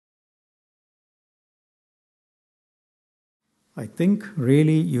I think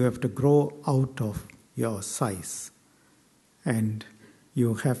really you have to grow out of your size, and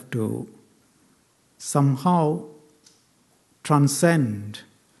you have to somehow transcend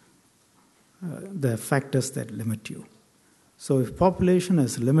the factors that limit you. So if population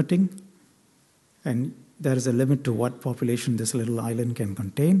is limiting, and there is a limit to what population this little island can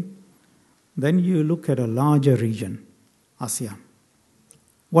contain, then you look at a larger region, ASEAN.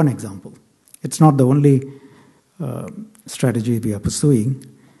 One example. It's not the only strategy we are pursuing,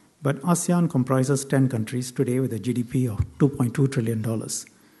 but ASEAN comprises 10 countries today with a GDP of $2.2 trillion,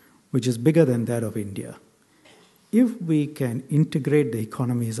 which is bigger than that of India. If we can integrate the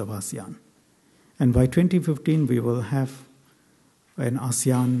economies of ASEAN, and by 2015 we will have an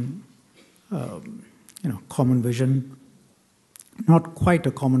ASEAN common vision, not quite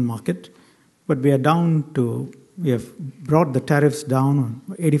a common market, but we have brought the tariffs down on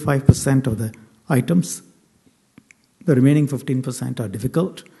 85% of the items. The remaining 15% are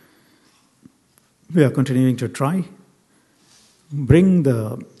difficult. We are continuing to try. Bring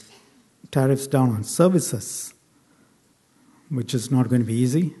the tariffs down on services, which is not going to be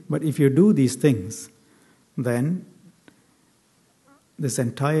easy. But if you do these things, then this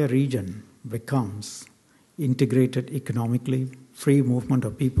entire region becomes integrated economically, free movement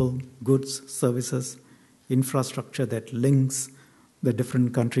of people, goods, services, infrastructure that links the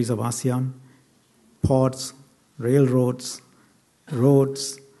different countries of ASEAN, ports, railroads,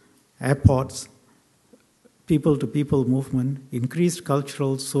 roads, airports, people-to-people movement, increased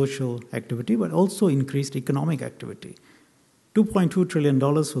cultural, social activity, but also increased economic activity. $2.2 trillion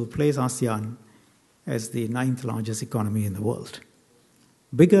will place ASEAN as the 9th largest economy in the world,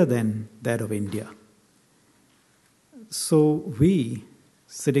 bigger than that of India. So we,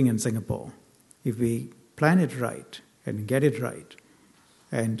 sitting in Singapore, if we plan it right and get it right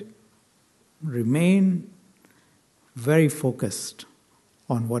and remain very focused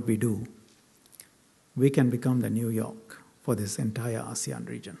on what we do, we can become the New York for this entire ASEAN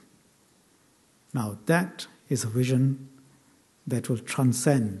region. Now that is a vision that will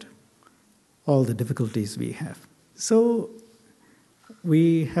transcend all the difficulties we have. So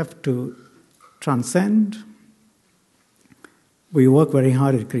we have to transcend. We work very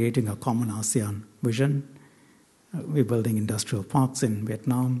hard at creating a common ASEAN vision. We're building industrial parks in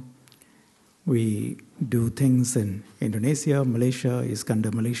Vietnam. We do things in Indonesia, Malaysia,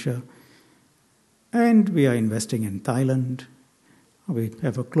 Iskandar, Malaysia. And we are investing in Thailand. We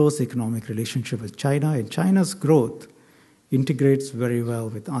have a close economic relationship with China, and China's growth integrates very well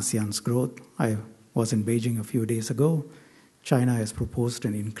with ASEAN's growth. I was in Beijing a few days ago. China has proposed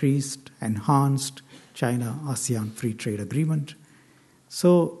an increased, enhanced China-ASEAN free trade agreement.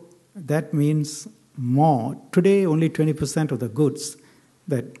 So that means more. Today, only 20% of the goods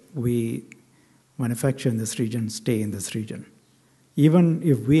that we manufacture in this region stay in this region. Even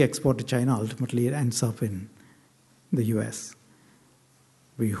if we export to China, ultimately it ends up in the US.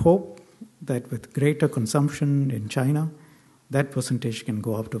 We hope that with greater consumption in China, that percentage can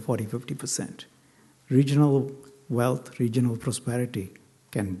go up to 40-50%. Regional wealth, regional prosperity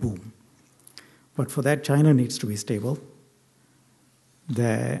can boom. But for that, China needs to be stable.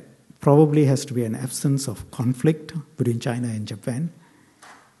 There probably has to be an absence of conflict between China and Japan.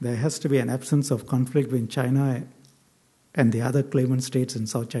 There has to be an absence of conflict between China and the other claimant states in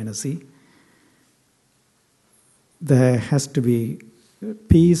South China Sea. There has to be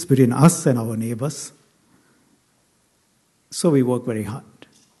peace between us and our neighbors. So we work very hard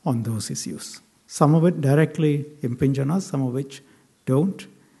on those issues. Some of it directly impinge on us, some of which don't,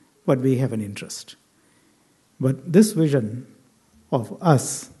 but we have an interest. But this vision of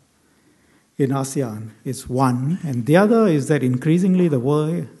us in ASEAN is one, and the other is that increasingly the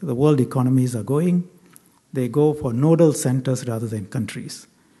world economies are going. They go for nodal centers rather than countries.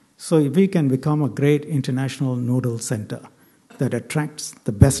 So if we can become a great international nodal center that attracts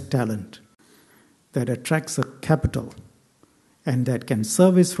the best talent, that attracts a capital, and that can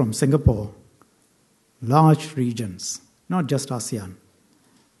service from Singapore large regions, not just ASEAN,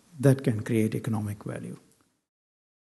 that can create economic value.